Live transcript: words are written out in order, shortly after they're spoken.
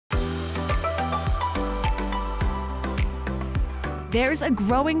There's a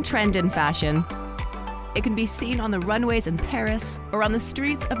growing trend in fashion. It can be seen on the runways in Paris or on the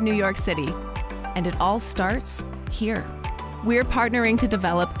streets of New York City. And it all starts here. We're partnering to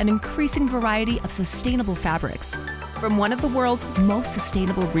develop an increasing variety of sustainable fabrics from one of the world's most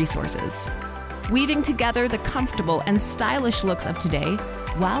sustainable resources, weaving together the comfortable and stylish looks of today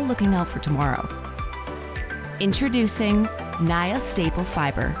while looking out for tomorrow. Introducing Naia Staple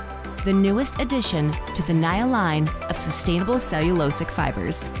Fiber, the newest addition to the Naia line of sustainable cellulosic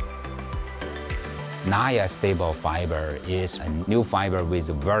fibers. Naia Staple Fiber is a new fiber with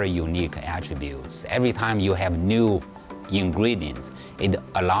very unique attributes. Every time you have new ingredients, it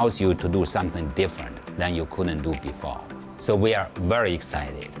allows you to do something different than you couldn't do before. So we are very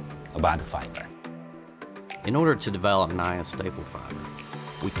excited about the fiber. In order to develop Naia Staple Fiber,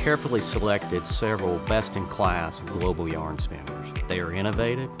 we carefully selected several best-in-class global yarn spinners. They are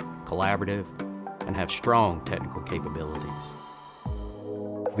innovative, collaborative, and have strong technical capabilities.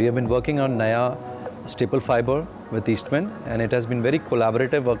 We have been working on Naia Staple Fiber with Eastman, and it has been very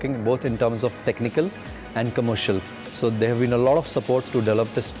collaborative working both in terms of technical and commercial. So there have been a lot of support to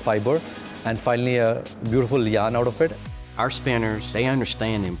develop this fiber and finally a beautiful yarn out of it. Our spinners, they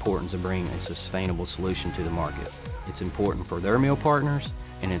understand the importance of bringing a sustainable solution to the market. It's important for their mill partners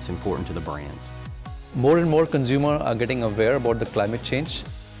and it's important to the brands. More and more consumers are getting aware about the climate change.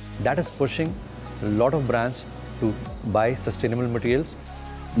 That is pushing a lot of brands to buy sustainable materials.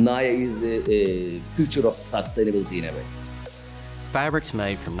 Naia is the future of sustainability in a way. Fabrics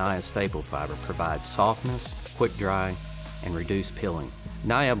made from Naia Staple Fiber provide softness, quick dry, and reduced pilling.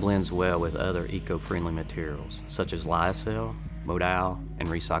 Naia blends well with other eco-friendly materials such as lyocell, modal, and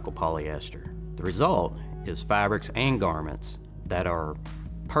recycled polyester. The result is fabrics and garments that are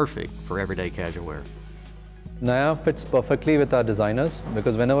perfect for everyday casual wear. Naia fits perfectly with our designers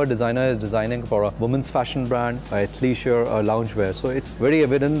because whenever a designer is designing for a women's fashion brand, or athleisure or loungewear, so it's very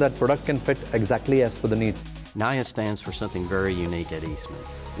evident that product can fit exactly as per the needs. Naia stands for something very unique at Eastman.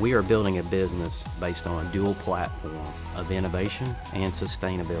 We are building a business based on a dual platform of innovation and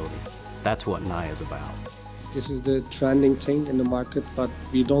sustainability. That's what Naia is about. This is the trending thing in the market, but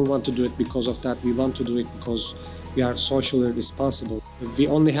we don't want to do it because of that. We want to do it because we are socially responsible. We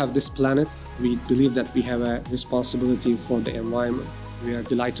only have this planet. We believe that we have a responsibility for the environment. We are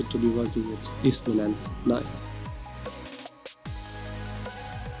delighted to be working with Eastman and Naia.